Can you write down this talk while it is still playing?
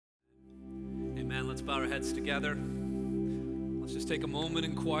Let's bow our heads together. Let's just take a moment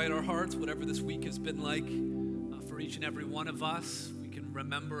and quiet our hearts, whatever this week has been like for each and every one of us. We can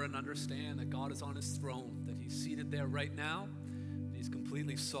remember and understand that God is on his throne, that he's seated there right now, that he's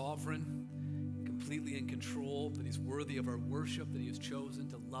completely sovereign, completely in control, that he's worthy of our worship, that he has chosen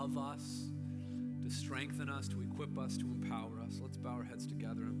to love us, to strengthen us, to equip us, to empower us. Let's bow our heads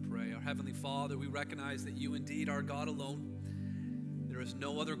together and pray. Our Heavenly Father, we recognize that you indeed are God alone. There is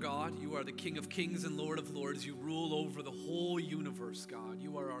no other God. You are the King of kings and Lord of lords. You rule over the whole universe, God.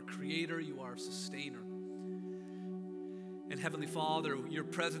 You are our creator. You are our sustainer. And Heavenly Father, your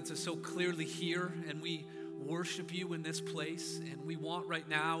presence is so clearly here, and we worship you in this place. And we want right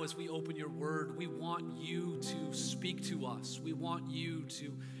now, as we open your word, we want you to speak to us. We want you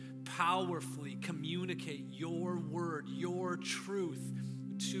to powerfully communicate your word, your truth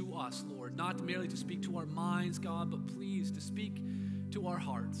to us, Lord. Not merely to speak to our minds, God, but please to speak to our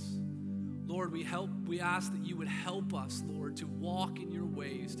hearts. Lord, we ask that you would help us, Lord, to walk in your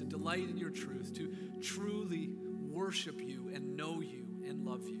ways, to delight in your truth, to truly worship you and know you and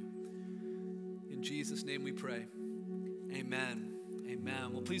love you. In Jesus' name we pray. Amen.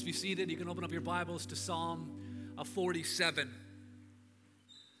 Amen. Well, please be seated. You can open up your Bibles to Psalm 47.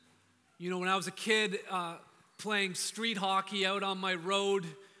 You know, when I was a kid playing street hockey out on my road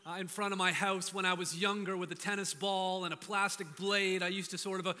in front of my house when I was younger with a tennis ball and a plastic blade, I used to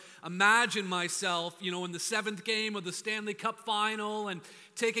sort of imagine myself, you know, in the seventh game of the Stanley Cup final and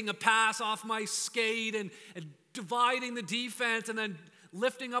taking a pass off my skate and dividing the defense and then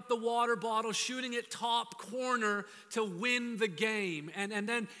lifting up the water bottle, shooting it top corner to win the game. And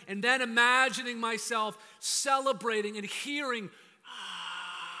then imagining myself celebrating and hearing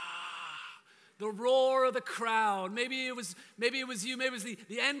the roar of the crowd. Maybe it was you, maybe it was the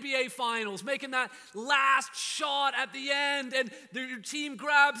NBA Finals, making that last shot at the end, and your team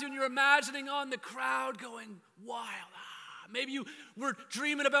grabs you, and you're imagining on the crowd going wild. Maybe you were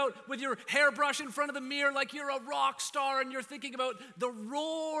dreaming about with your hairbrush in front of the mirror like you're a rock star, and you're thinking about the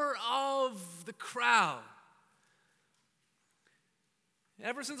roar of the crowd.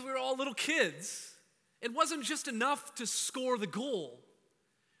 Ever since we were all little kids, it wasn't just enough to score the goal.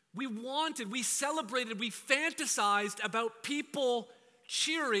 We celebrated, we fantasized about people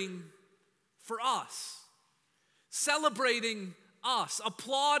cheering for us, celebrating us,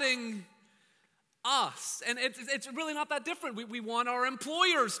 applauding us. And it's really not that different. We want our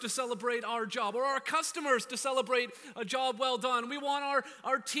employers to celebrate our job, or our customers to celebrate a job well done. We want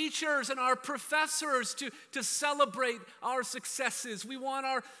our teachers and our professors to celebrate our successes. We want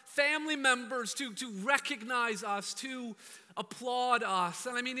our family members to recognize us, to applaud us.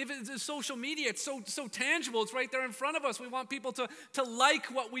 And I mean, if it's social media, it's so tangible. It's right there in front of us. We want people to like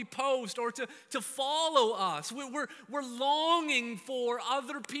what we post or to follow us. We're longing for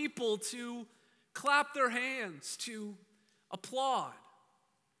other people to clap their hands, to applaud.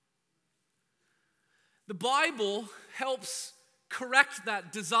 The Bible helps correct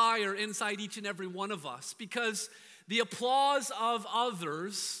that desire inside each and every one of us, because the applause of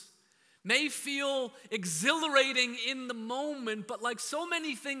others may feel exhilarating in the moment, but like so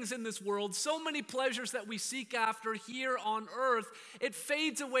many things in this world, so many pleasures that we seek after here on earth, it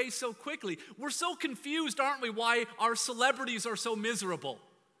fades away so quickly. We're so confused, aren't we, why our celebrities are so miserable.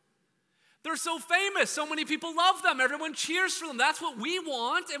 They're so famous, so many people love them, everyone cheers for them. That's what we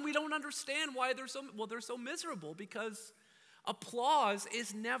want, and we don't understand why they're so miserable, because applause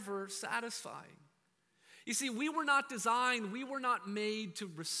is never satisfying. You see, we were not made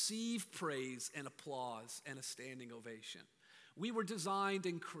to receive praise and applause and a standing ovation. We were designed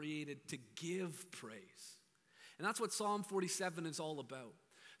and created to give praise. And that's what Psalm 47 is all about.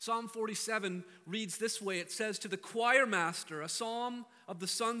 Psalm 47 reads this way. It says, to the choir master, a psalm of the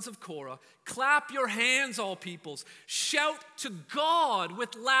sons of Korah, clap your hands, all peoples. Shout to God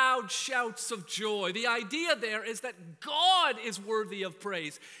with loud shouts of joy. The idea there is that God is worthy of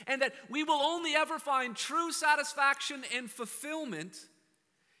praise, and that we will only ever find true satisfaction and fulfillment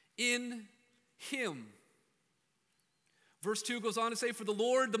in Him. Verse 2 goes on to say, for the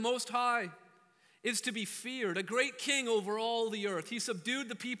Lord, the Most High, is to be feared, a great king over all the earth. He subdued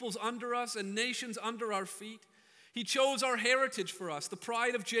the peoples under us and nations under our feet. He chose our heritage for us, the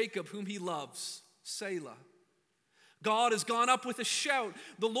pride of Jacob, whom he loves. Selah. God has gone up with a shout,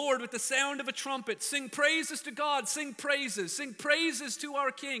 the Lord with the sound of a trumpet. Sing praises to God, sing praises to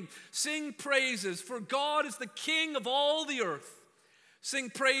our King. Sing praises, for God is the King of all the earth. Sing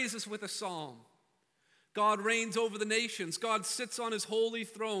praises with a psalm. God reigns over the nations. God sits on his holy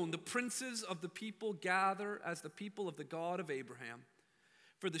throne. The princes of the people gather as the people of the God of Abraham.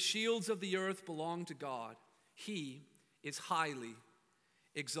 For the shields of the earth belong to God. He is highly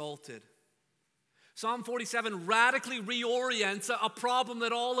exalted. Psalm 47 radically reorients a problem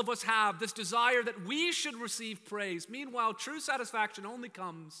that all of us have, this desire that we should receive praise. Meanwhile, true satisfaction only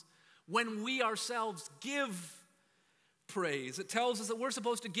comes when we ourselves give praise. It tells us that we're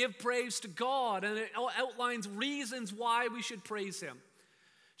supposed to give praise to God, and it outlines reasons why we should praise him.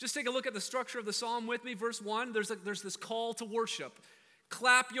 Just take a look at the structure of the psalm with me. Verse 1, there's this call to worship.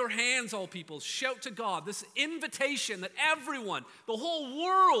 Clap your hands, all people. Shout to God. This invitation that everyone, the whole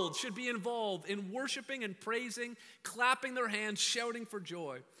world, should be involved in worshiping and praising, clapping their hands, shouting for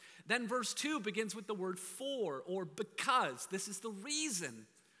joy. Then verse 2 begins with the word for, or because. This is the reason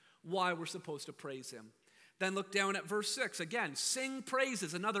why we're supposed to praise him. Then look down at verse 6. Again, sing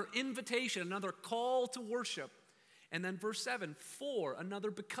praises, another invitation, another call to worship. And then verse 7, for,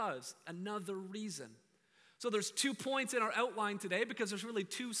 another because, another reason. So there's 2 points in our outline today because there's really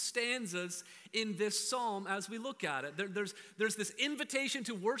 2 stanzas in this psalm as we look at it. There's this invitation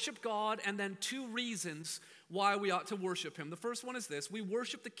to worship God and then 2 reasons why we ought to worship him. The first one is this: we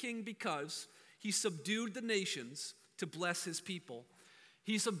worship the king because he subdued the nations to bless his people.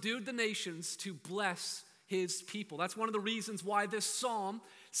 He subdued the nations to bless his people. That's one of the reasons why this psalm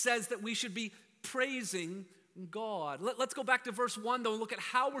says that we should be praising God. Let's go back to verse 1 though and look at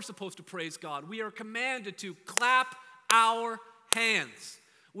how we're supposed to praise God. We are commanded to clap our hands.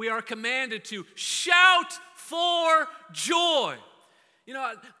 We are commanded to shout for joy. You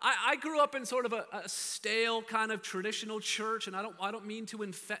know, I grew up in sort of a stale kind of traditional church, and I don't mean to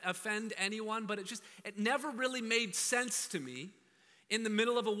offend anyone, but it never really made sense to me in the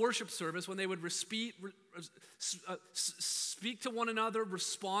middle of a worship service when they would speak to one another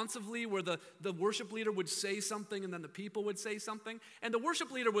responsively, where the worship leader would say something and then the people would say something. And the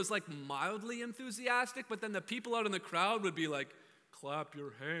worship leader was like mildly enthusiastic, but then the people out in the crowd would be like, clap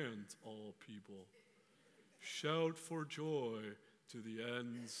your hands, all people. Shout for joy to the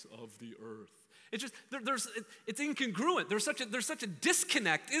ends of the earth. It's just, it's incongruent. There's such a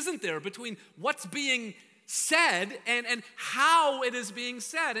disconnect, isn't there, between what's being said and how it is being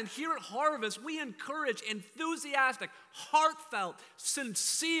said. And here at Harvest, we encourage enthusiastic, heartfelt,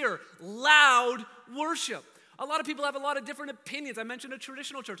 sincere, loud worship. A lot of people have a lot of different opinions. I mentioned a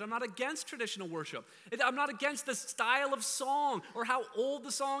traditional church. I'm not against traditional worship. I'm not against the style of song or how old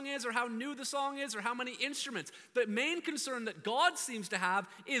the song is or how new the song is or how many instruments. The main concern that God seems to have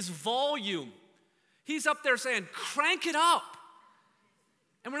is volume. He's up there saying, crank it up.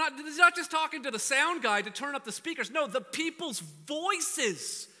 And he's not just talking to the sound guy to turn up the speakers. No, the people's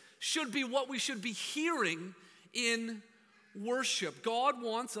voices should be what we should be hearing in worship. God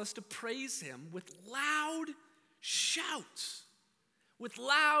wants us to praise him with loud shouts, with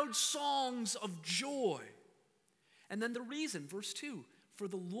loud songs of joy. And then the reason, verse 2, for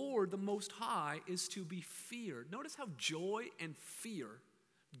the Lord, the Most High, is to be feared. Notice how joy and fear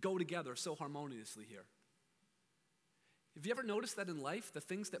go together so harmoniously here. Have you ever noticed that in life, the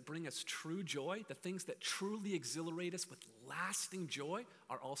things that bring us true joy, the things that truly exhilarate us with lasting joy,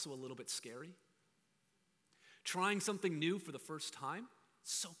 are also a little bit scary? Trying something new for the first time,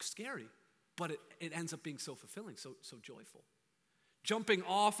 so scary, but it ends up being so fulfilling, so joyful. Jumping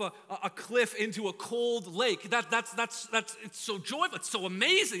off a cliff into a cold lake, that's it's so joyful, it's so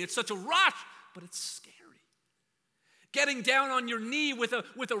amazing, it's such a rush, but it's scary. Getting down on your knee with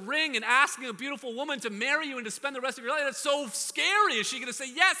a ring and asking a beautiful woman to marry you and to spend the rest of your life, that's so scary. Is she going to say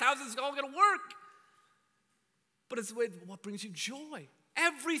yes? How's this all going to work? But it's what brings you joy.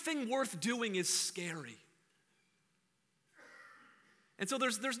 Everything worth doing is scary. And so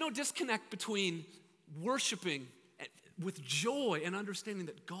there's no disconnect between worshiping with joy and understanding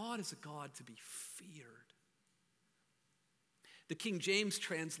that God is a God to be feared. The King James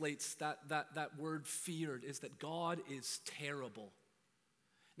translates that word feared is that God is terrible.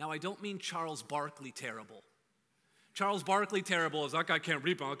 Now, I don't mean Charles Barkley terrible. Charles Barkley terrible is that guy can't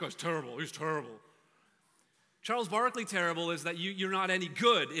rebound. That guy's terrible. He's terrible. Charles Barkley terrible is that you're not any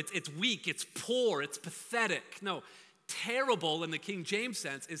good. It's weak. It's poor. It's pathetic. No, terrible in the King James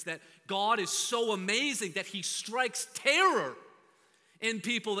sense is that God is so amazing that he strikes terror in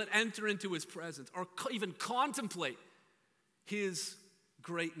people that enter into his presence or even contemplate his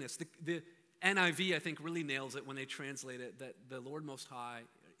greatness. The NIV, I think, really nails it when they translate it, that the Lord Most High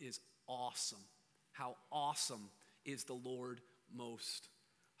is awesome. How awesome is the Lord Most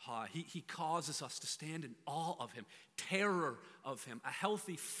High. He causes us to stand in awe of him, terror of him, a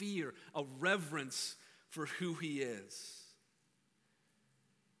healthy fear, a reverence for who he is.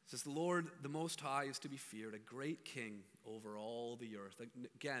 It says, the Lord, the Most High, is to be feared, a great king over all the earth.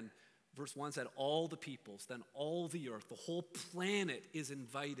 Again, verse 1 said, all the peoples, then all the earth, the whole planet is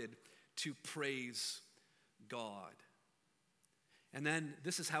invited to praise God. And then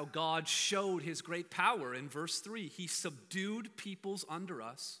this is how God showed his great power in verse 3. He subdued peoples under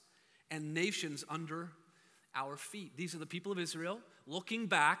us and nations under our feet. These are the people of Israel looking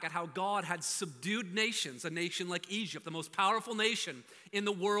back at how God had subdued nations, a nation like Egypt, the most powerful nation in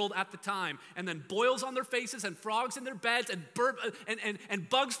the world at the time, and then boils on their faces and frogs in their beds and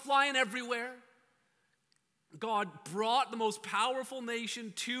bugs flying everywhere. God brought the most powerful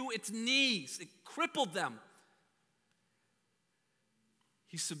nation to its knees. It crippled them.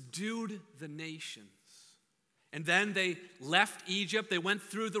 He subdued the nations. And then they left Egypt. They went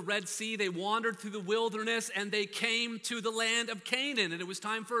through the Red Sea. They wandered through the wilderness, and they came to the land of Canaan. And it was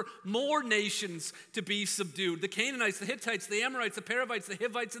time for more nations to be subdued. The Canaanites, the Hittites, the Amorites, the Perizzites, the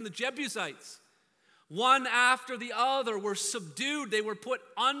Hivites, and the Jebusites. One after the other were subdued. They were put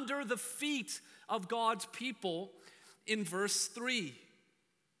under the feet of God's people in verse 3.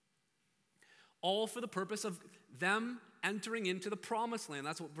 All for the purpose of them entering into the promised land.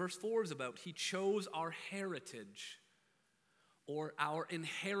 That's what verse 4 is about. He chose our heritage or our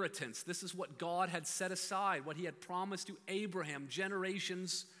inheritance. This is what God had set aside, what he had promised to Abraham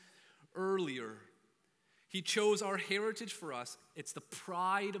generations earlier. He chose our heritage for us. It's the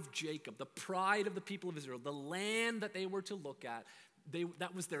pride of Jacob, the pride of the people of Israel, the land that they were to look at.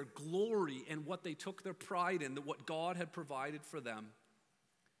 That was their glory and what they took their pride in, what God had provided for them.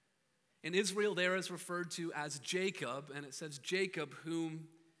 And Israel there is referred to as Jacob, and it says Jacob whom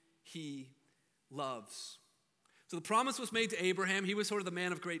he loves. So the promise was made to Abraham. He was sort of the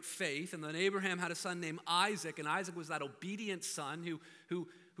man of great faith. And then Abraham had a son named Isaac, and Isaac was that obedient son who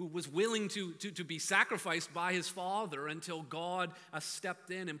was willing to be sacrificed by his father until God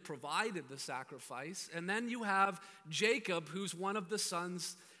stepped in and provided the sacrifice. And then you have Jacob, who's one of the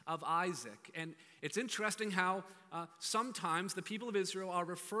sons of Isaac. And it's interesting how sometimes the people of Israel are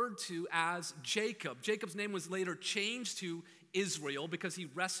referred to as Jacob. Jacob's name was later changed to Israel because he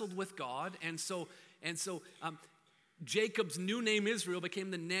wrestled with God. And so Jacob's new name Israel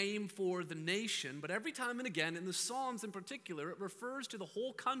became the name for the nation. But every time and again, in the Psalms in particular, it refers to the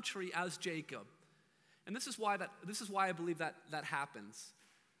whole country as Jacob. And this is why I believe that happens.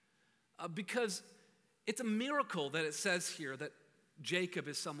 Because it's a miracle that it says here that Jacob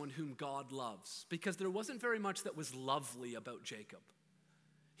is someone whom God loves, because there wasn't very much that was lovely about Jacob.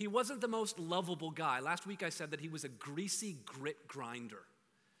 He wasn't the most lovable guy. Last week I said that he was a greasy grit grinder,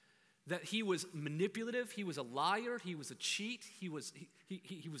 that he was manipulative, he was a liar, he was a cheat, he was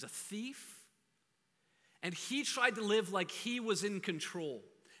a thief, and he tried to live like he was in control.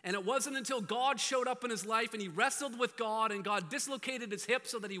 And it wasn't until God showed up in his life and he wrestled with God and God dislocated his hip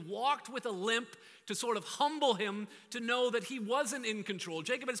so that he walked with a limp to sort of humble him to know that he wasn't in control.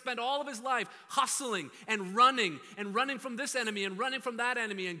 Jacob had spent all of his life hustling and running from this enemy and running from that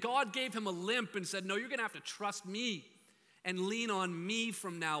enemy. And God gave him a limp and said, no, you're going to have to trust me and lean on me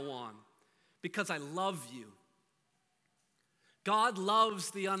from now on because I love you. God loves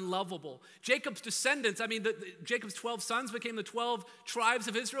the unlovable. Jacob's descendants, Jacob's 12 sons became the 12 tribes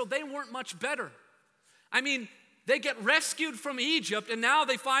of Israel. They weren't much better. They get rescued from Egypt, and now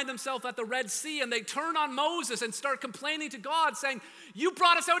they find themselves at the Red Sea, and they turn on Moses and start complaining to God, saying, you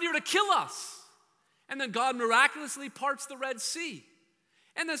brought us out here to kill us. And then God miraculously parts the Red Sea.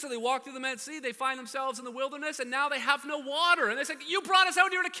 And then so they walk through the Red Sea, they find themselves in the wilderness, and now they have no water. And they say, you brought us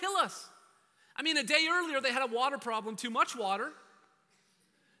out here to kill us. A day earlier they had a water problem, too much water.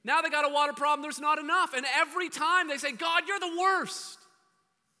 Now they got a water problem, there's not enough. And every time they say, God, you're the worst.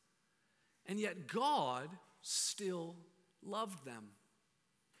 And yet God still loved them.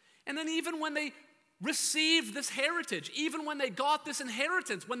 And then even when they received this heritage, even when they got this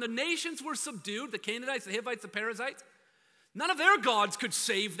inheritance, when the nations were subdued, the Canaanites, the Hivites, the Perizzites, none of their gods could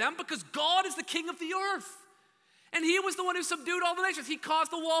save them because God is the king of the earth. And he was the one who subdued all the nations. He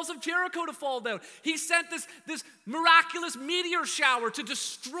caused the walls of Jericho to fall down. He sent this miraculous meteor shower to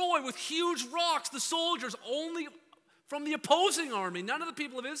destroy with huge rocks the soldiers only from the opposing army, none of the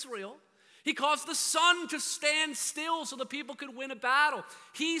people of Israel. He caused the sun to stand still so the people could win a battle.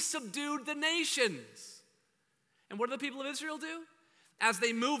 He subdued the nations. And what do the people of Israel do? As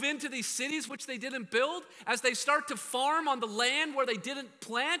they move into these cities which they didn't build, as they start to farm on the land where they didn't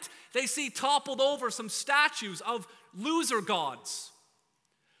plant, they see toppled over some statues of loser gods,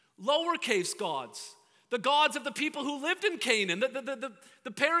 lowercase gods, the gods of the people who lived in Canaan,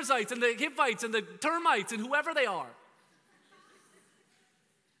 the Perizzites and the Hivites and the termites and whoever they are.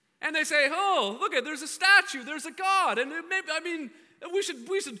 And they say, oh, look at, there's a statue, there's a god, and maybe, we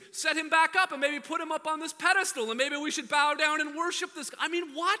should set him back up and maybe put him up on this pedestal and maybe we should bow down and worship this.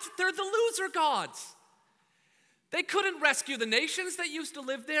 What? They're the loser gods. They couldn't rescue the nations that used to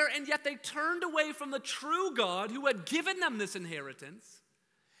live there, and yet they turned away from the true God who had given them this inheritance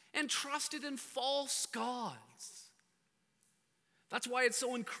and trusted in false gods. That's why it's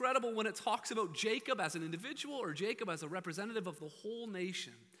so incredible when it talks about Jacob as an individual or Jacob as a representative of the whole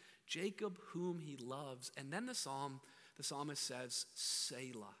nation. Jacob whom he loves. And then the psalmist says,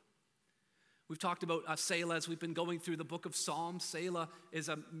 Selah. We've talked about Selah as we've been going through the book of Psalms. Selah is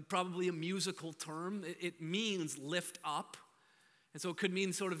probably a musical term. It means lift up. And so it could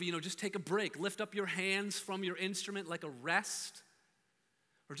mean sort of, just take a break. Lift up your hands from your instrument like a rest.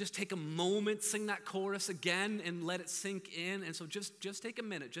 Or just take a moment, sing that chorus again and let it sink in. And so just take a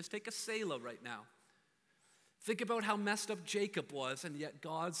minute. Just take a Selah right now. Think about how messed up Jacob was, and yet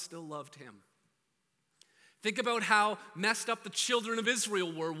God still loved him. Think about how messed up the children of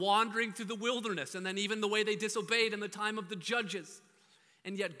Israel were wandering through the wilderness, and then even the way they disobeyed in the time of the judges.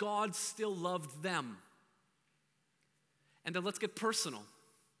 And yet God still loved them. And then let's get personal.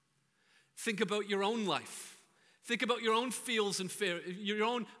 Think about your own life. Think about your own fears and failures.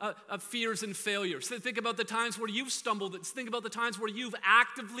 Think about the times where you've stumbled. Think about the times where you've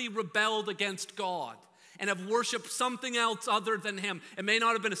actively rebelled against God and have worshiped something else other than him. It may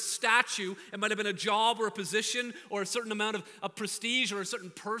not have been a statue. It might have been a job or a position or a certain amount of prestige or a certain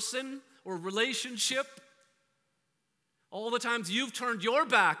person or relationship. All the times you've turned your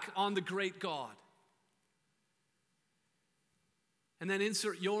back on the great God. And then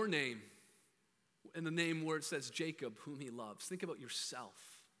insert your name in the name where it says Jacob, whom he loves. Think about yourself.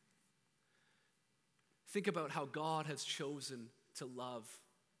 Think about how God has chosen to love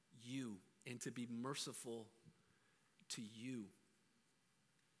you and to be merciful to you.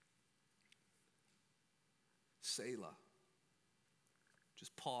 Selah.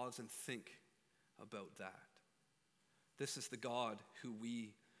 Just pause and think about that. This is the God who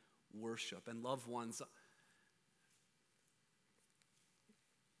we worship. And loved ones,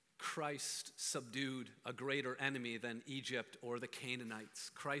 Christ subdued a greater enemy than Egypt or the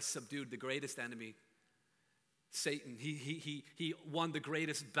Canaanites. Christ subdued the greatest enemy, Satan. He won the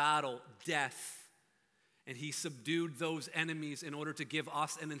greatest battle, death. And he subdued those enemies in order to give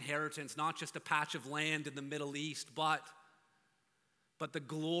us an inheritance, not just a patch of land in the Middle East, but the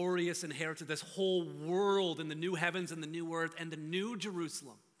glorious inheritance, this whole world and the new heavens and the new earth and the new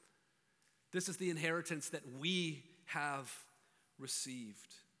Jerusalem. This is the inheritance that we have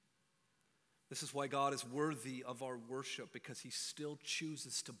received. This is why God is worthy of our worship, because he still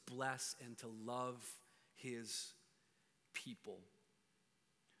chooses to bless and to love his people.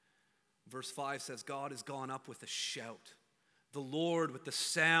 Verse 5 says, God has gone up with a shout, the Lord with the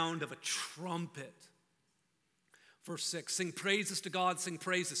sound of a trumpet. Verse 6, sing praises to God, sing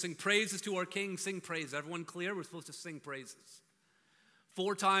praises to our King, sing praise. Everyone clear? We're supposed to sing praises.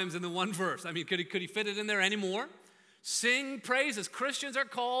 4 times in the one verse. I mean, could he fit it in there anymore? Sing praises. Christians are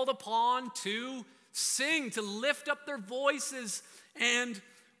called upon to sing, to lift up their voices and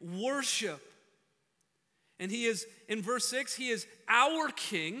worship. And he is, in verse 6, he is our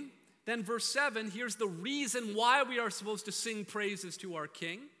King. Then verse 7, here's the reason why we are supposed to sing praises to our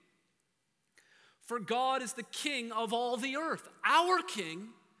King. For God is the King of all the earth. Our King,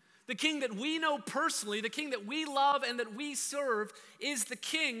 the King that we know personally, the King that we love and that we serve, is the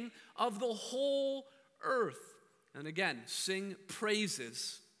King of the whole earth. And again, sing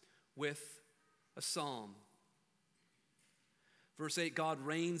praises with a psalm. Verse 8, God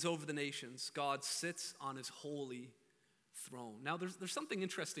reigns over the nations. God sits on his holy throne. Now, there's something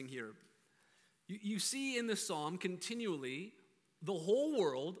interesting here. You see in the psalm continually, the whole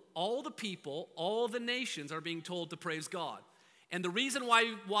world, all the people, all the nations are being told to praise God. And the reason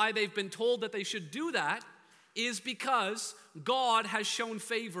why they've been told that they should do that is because God has shown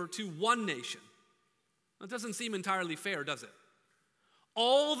favor to one nation. That doesn't seem entirely fair, does it?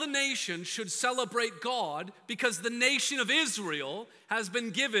 All the nations should celebrate God because the nation of Israel has been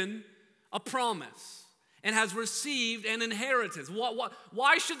given a promise and has received an inheritance.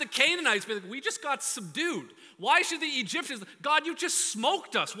 Why should the Canaanites be like, we just got subdued? Why should the Egyptians, God, you just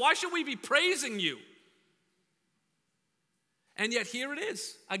smoked us. Why should we be praising you? And yet here it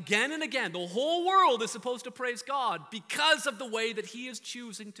is, again and again. The whole world is supposed to praise God because of the way that he is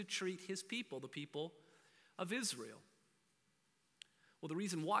choosing to treat his people, the people of Israel. Well, the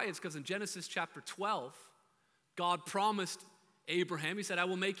reason why is because in Genesis chapter 12, God promised Abraham, he said, I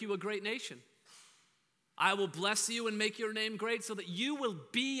will make you a great nation. I will bless you and make your name great so that you will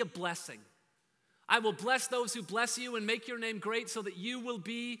be a blessing. I will bless those who bless you and make your name great so that you will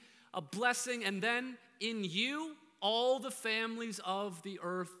be a blessing. And then in you, all the families of the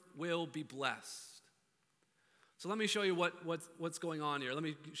earth will be blessed. So let me show you what's going on here. Let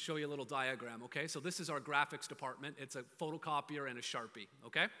me show you a little diagram, okay? So this is our graphics department. It's a photocopier and a Sharpie,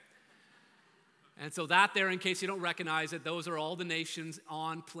 okay? And so that there, in case you don't recognize it, those are all the nations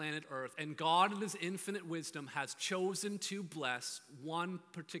on planet Earth. And God, in his infinite wisdom, has chosen to bless one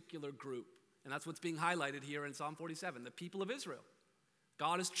particular group. And that's what's being highlighted here in Psalm 47, the people of Israel.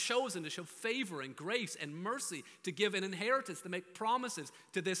 God has chosen to show favor and grace and mercy, to give an inheritance, to make promises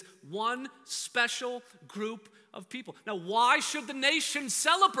to this one special group of people. Now, why should the nation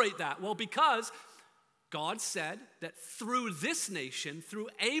celebrate that? Well, because God said that through this nation, through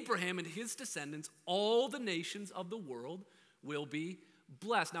Abraham and his descendants, all the nations of the world will be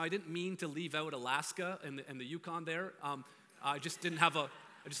blessed. Now, I didn't mean to leave out Alaska and the Yukon there. I just didn't have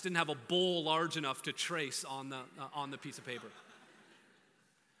a bowl large enough to trace on the piece of paper.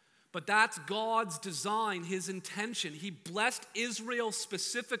 But that's God's design, his intention. He blessed Israel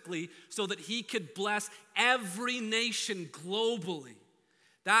specifically so that he could bless every nation globally.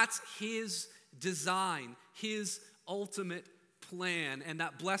 That's his design, his ultimate plan. And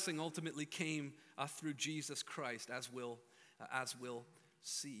that blessing ultimately came through Jesus Christ, as we'll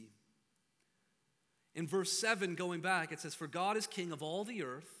see. In verse 7, going back, it says, "For God is king of all the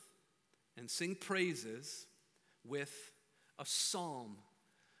earth, and sing praises with a psalm."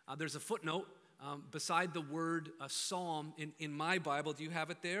 There's a footnote beside the word psalm in my Bible. Do you have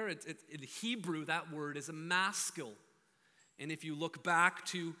it there? In Hebrew, that word is a maskil. And if you look back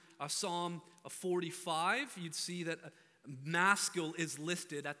to Psalm 45, you'd see that maskil is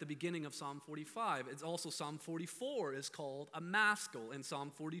listed at the beginning of Psalm 45. It's also Psalm 44 is called a maskil, and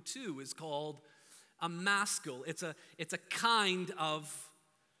Psalm 42 is called a maskil. It's a kind of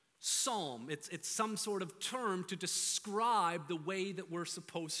psalm. It's some sort of term to describe the way that we're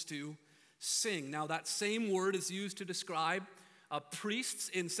supposed to sing. Now, that same word is used to describe priests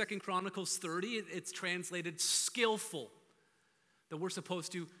in 2 Chronicles 30. It's translated skillful, that we're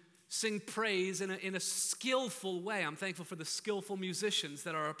supposed to sing praise in a skillful way. I'm thankful for the skillful musicians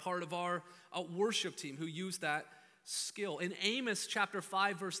that are a part of our worship team who use that skill. In Amos chapter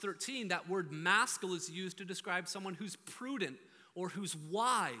 5, verse 13, that word maskil is used to describe someone who's prudent or who's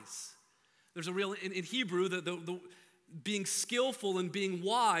wise. There's a real, in Hebrew, the being skillful and being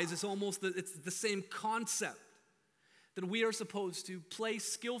wise is almost, it's the same concept. That we are supposed to play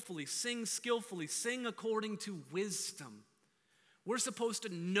skillfully, sing according to wisdom. We're supposed to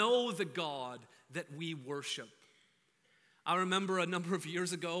know the God that we worship. I remember a number of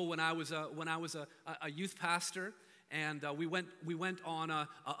years ago when I was a youth pastor, and we went on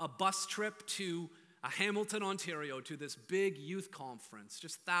a bus trip to Hamilton, Ontario, to this big youth conference,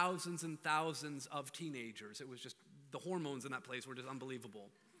 just thousands and thousands of teenagers. It was just, the hormones in that place were just unbelievable.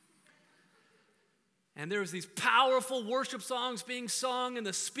 And there was these powerful worship songs being sung, and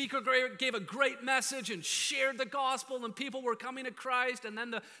the speaker gave a great message and shared the gospel, and people were coming to Christ. And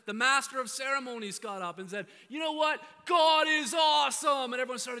then the master of ceremonies got up and said, "You know what? God is awesome." And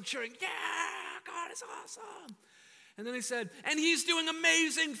everyone started cheering, "Yeah, God is awesome." And then he said, "And he's doing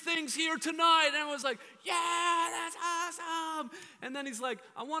amazing things here tonight." And everyone was like, "Yeah, that's awesome." And then he's like,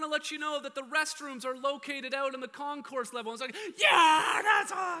 "I want to let you know that the restrooms are located out in the concourse level." And it's like, "Yeah,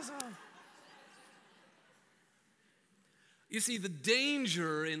 that's awesome." You see, the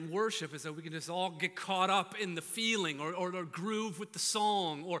danger in worship is that we can just all get caught up in the feeling or groove with the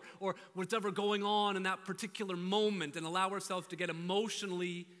song or whatever going on in that particular moment and allow ourselves to get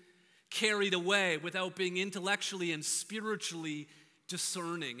emotionally carried away without being intellectually and spiritually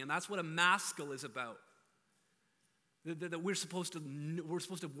discerning. And that's what a maskil is about. That we're supposed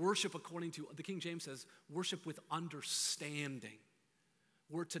to worship according to, the King James says, worship with understanding.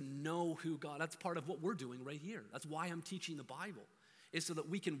 We're to know who God, that's part of what we're doing right here. That's why I'm teaching the Bible, is so that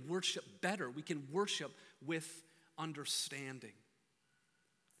we can worship better. We can worship with understanding.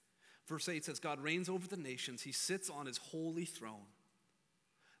 Verse 8 says, God reigns over the nations. He sits on his holy throne.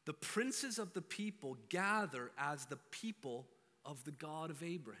 The princes of the people gather as the people of the God of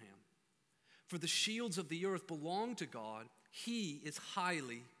Abraham. For the shields of the earth belong to God. He is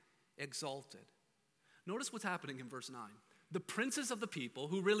highly exalted. Notice what's happening in verse 9. The princes of the people,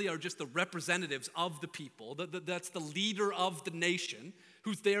 who really are just the representatives of the people, that's the leader of the nation,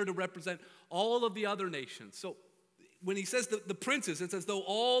 who's there to represent all of the other nations. So when he says the princes, it's as though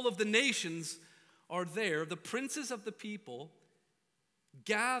all of the nations are there. The princes of the people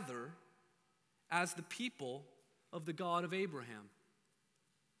gather as the people of the God of Abraham.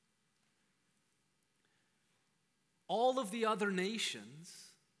 All of the other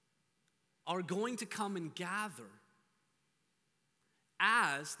nations are going to come and gather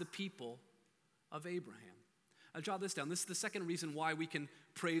as the people of Abraham. I'll jot this down. This is the second reason why we can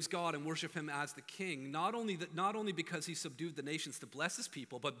praise God and worship him as the king, not only because he subdued the nations to bless his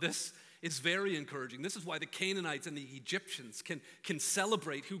people, but this is very encouraging. This is why the Canaanites and the Egyptians can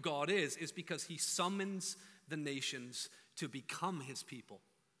celebrate who God is because he summons the nations to become his people.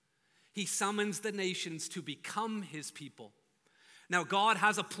 He summons the nations to become his people. Now, God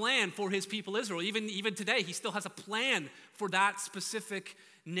has a plan for his people Israel. Even today, he still has a plan for that specific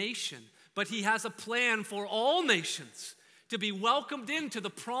nation. But he has a plan for all nations to be welcomed into the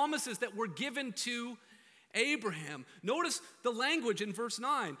promises that were given to Abraham. Notice the language in verse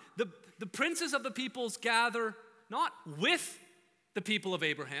 9. The princes of the peoples gather not with the people of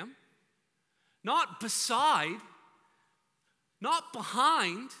Abraham, not beside, not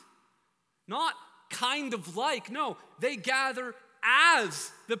behind, not kind of like. No, they gather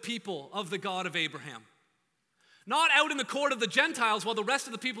as the people of the God of Abraham. Not out in the court of the Gentiles while the rest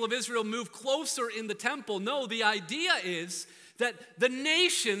of the people of Israel move closer in the temple. No, the idea is that the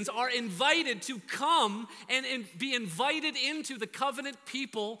nations are invited to come and be invited into the covenant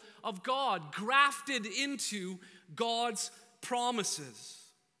people of God, grafted into God's promises.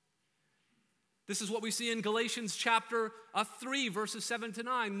 This is what we see in Galatians chapter 3, verses 7 to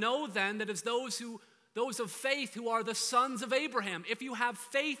 9. Know then that it's those of faith who are the sons of Abraham. If you have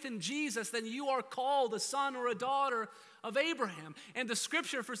faith in Jesus, then you are called a son or a daughter of Abraham. And the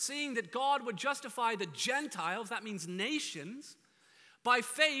scripture foreseeing that God would justify the Gentiles, that means nations, by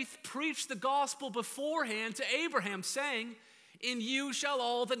faith preached the gospel beforehand to Abraham, saying, in you shall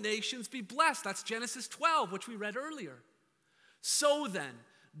all the nations be blessed. That's Genesis 12, which we read earlier. So then,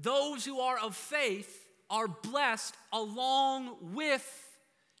 those who are of faith are blessed along with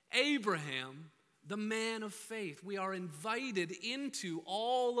Abraham, the man of faith. We are invited into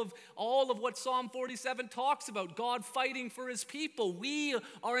all of what Psalm 47 talks about, God fighting for his people. We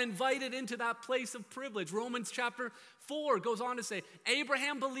are invited into that place of privilege. Romans chapter 4 goes on to say,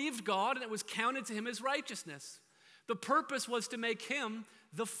 Abraham believed God and it was counted to him as righteousness. The purpose was to make him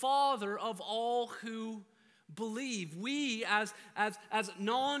the father of all who believe. We as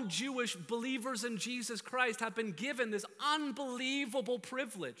non-Jewish believers in Jesus Christ have been given this unbelievable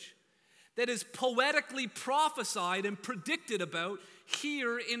privilege that is poetically prophesied and predicted about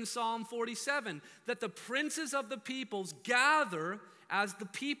here in Psalm 47, that the princes of the peoples gather as the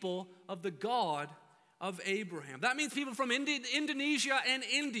people of the God of Abraham. That means people from Indonesia and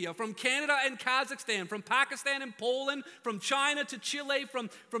India, from Canada and Kazakhstan, from Pakistan and Poland, from China to Chile,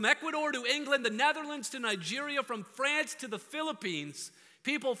 from Ecuador to England, the Netherlands to Nigeria, from France to the Philippines.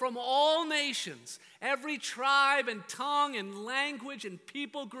 People from all nations, every tribe and tongue and language and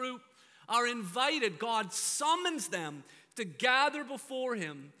people group are invited. God summons them to gather before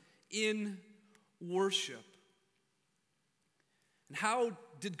him in worship. And how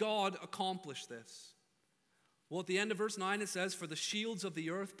did God accomplish this? Well, at the end of verse 9 it says, for the shields of the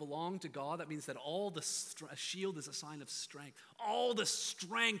earth belong to God. That means that a shield is a sign of strength. All the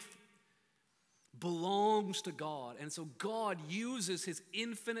strength belongs to God. And so God uses his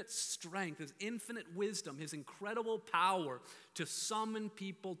infinite strength, his infinite wisdom, his incredible power to summon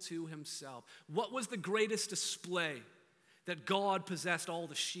people to himself. What was the greatest display? That God possessed all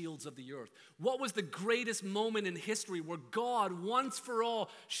the shields of the earth. What was the greatest moment in history where God once for all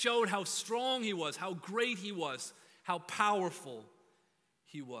showed how strong he was, how great he was, how powerful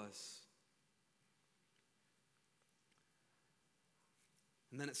he was?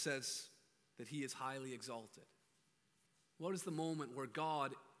 And then it says that he is highly exalted. What is the moment where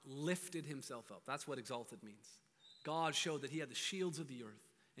God lifted himself up? That's what exalted means. God showed that he had the shields of the earth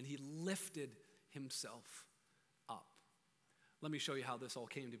and he lifted himself up. Let me show you how this all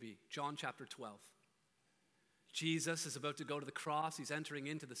came to be. John chapter 12. Jesus is about to go to the cross. He's entering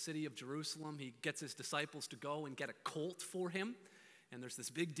into the city of Jerusalem. He gets his disciples to go and get a colt for him. And there's this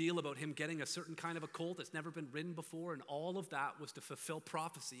big deal about him getting a certain kind of a colt that's never been ridden before. And all of that was to fulfill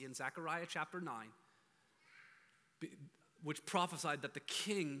prophecy in Zechariah chapter 9, which prophesied that the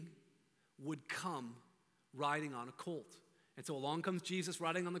king would come riding on a colt. And so along comes Jesus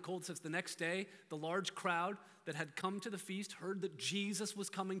riding on the colt. It says the next day, the large crowd that had come to the feast heard that Jesus was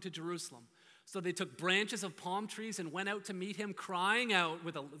coming to Jerusalem. So they took branches of palm trees and went out to meet him, crying out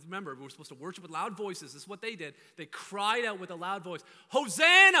remember, we were supposed to worship with loud voices. This is what they did. They cried out with a loud voice,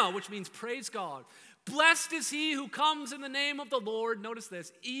 Hosanna, which means praise God. Blessed is he who comes in the name of the Lord. Notice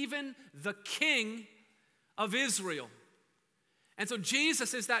this, even the King of Israel. And so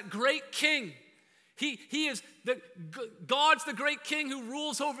Jesus is that great king. He is God's the great king who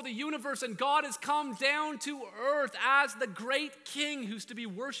rules over the universe, and God has come down to earth as the great king who's to be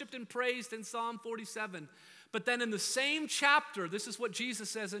worshiped and praised in Psalm 47. But then in the same chapter, this is what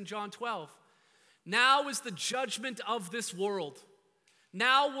Jesus says in John 12. Now is the judgment of this world.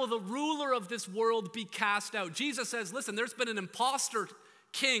 Now will the ruler of this world be cast out. Jesus says, listen, there's been an imposter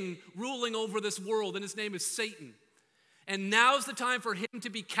king ruling over this world, and his name is Satan. And now's the time for him to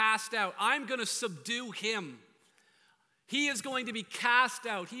be cast out. I'm going to subdue him. He is going to be cast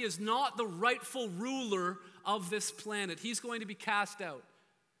out. He is not the rightful ruler of this planet. He's going to be cast out.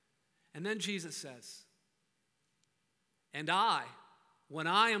 And then Jesus says, and I, when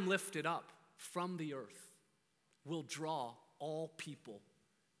I am lifted up from the earth, will draw all people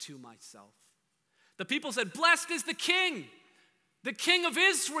to myself. The people said, blessed is the King of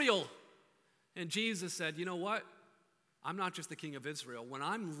Israel. And Jesus said, you know what? I'm not just the King of Israel. When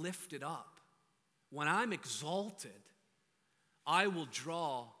I'm lifted up, when I'm exalted, I will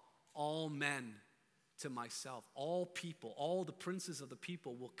draw all men to myself. All people, all the princes of the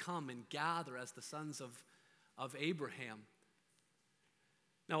people will come and gather as the sons of Abraham.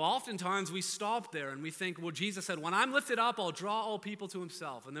 Now, oftentimes we stop there and we think, well, Jesus said, when I'm lifted up, I'll draw all people to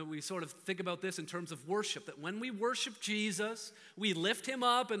himself. And then we sort of think about this in terms of worship, that when we worship Jesus, we lift him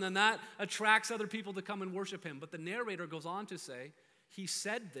up and then that attracts other people to come and worship him. But the narrator goes on to say, he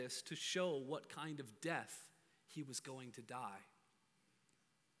said this to show what kind of death he was going to die.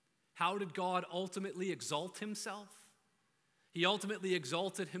 How did God ultimately exalt himself? He ultimately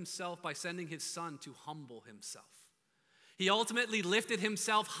exalted himself by sending his son to humble himself. He ultimately lifted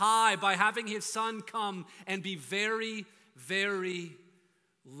himself high by having his son come and be very, very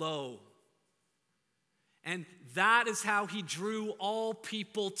low. And that is how he drew all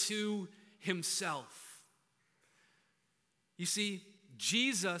people to himself. You see,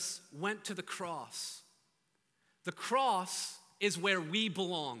 Jesus went to the cross. The cross is where we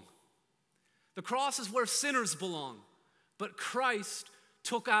belong. The cross is where sinners belong. But Christ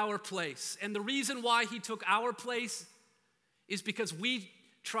took our place. And the reason why he took our place is because we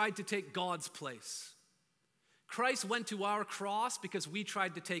tried to take God's place. Christ went to our cross because we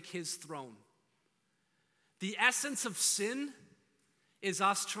tried to take his throne. The essence of sin is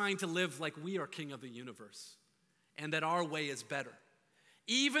us trying to live like we are king of the universe and that our way is better.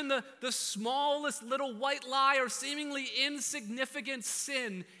 Even the smallest little white lie or seemingly insignificant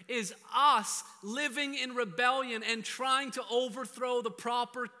sin is us living in rebellion and trying to overthrow the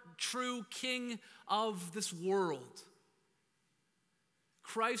proper, true king of this world.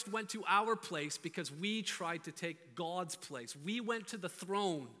 Christ went to our place because we tried to take God's place. We went to the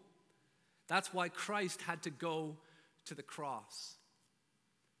throne. That's why Christ had to go to the cross.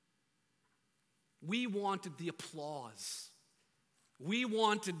 We wanted the applause. We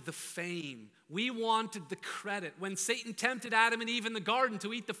wanted the fame. We wanted the credit. When Satan tempted Adam and Eve in the garden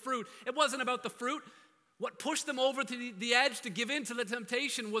to eat the fruit, it wasn't about the fruit. What pushed them over to the edge to give in to the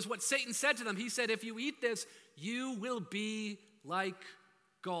temptation was what Satan said to them. He said, if you eat this, you will be like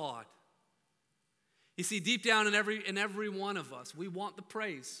God. You see, deep down in every one of us, we want the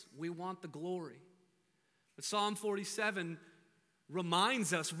praise. We want the glory. But Psalm 47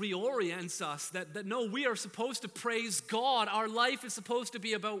 reminds us, reorients us that no, we are supposed to praise God. Our life is supposed to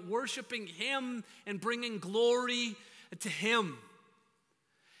be about worshiping him and bringing glory to him.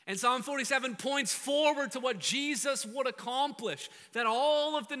 And Psalm 47 points forward to what Jesus would accomplish, that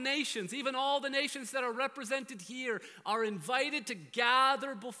all of the nations, even all the nations that are represented here, are invited to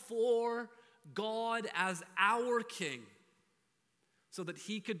gather before God as our King so that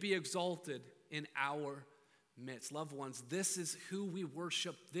he could be exalted in our midst. Loved ones, this is who we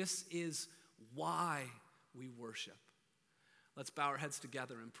worship. This is why we worship. Let's bow our heads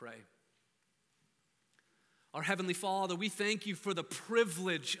together and pray. Our Heavenly Father, we thank you for the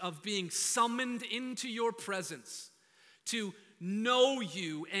privilege of being summoned into your presence, to know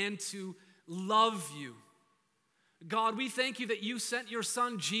you and to love you. God, we thank you that you sent your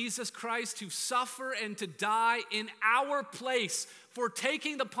Son, Jesus Christ, to suffer and to die in our place for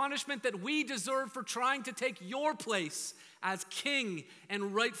taking the punishment that we deserve for trying to take your place as King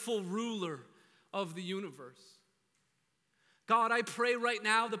and rightful ruler of the universe. God, I pray right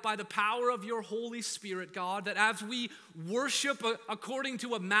now that by the power of your Holy Spirit, God, that as we worship according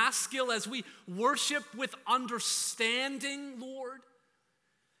to a maskil, as we worship with understanding, Lord,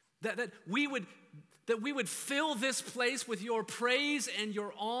 that we would fill this place with your praise and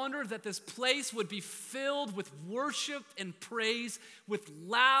your honor, that this place would be filled with worship and praise, with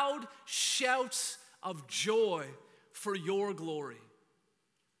loud shouts of joy for your glory.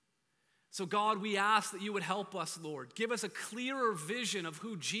 So God, we ask that you would help us, Lord. Give us a clearer vision of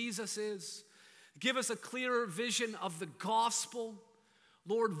who Jesus is. Give us a clearer vision of the gospel.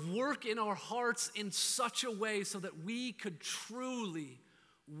 Lord, work in our hearts in such a way so that we could truly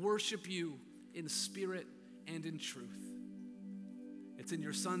worship you in spirit and in truth. It's in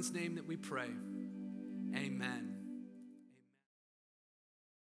your Son's name that we pray. Amen.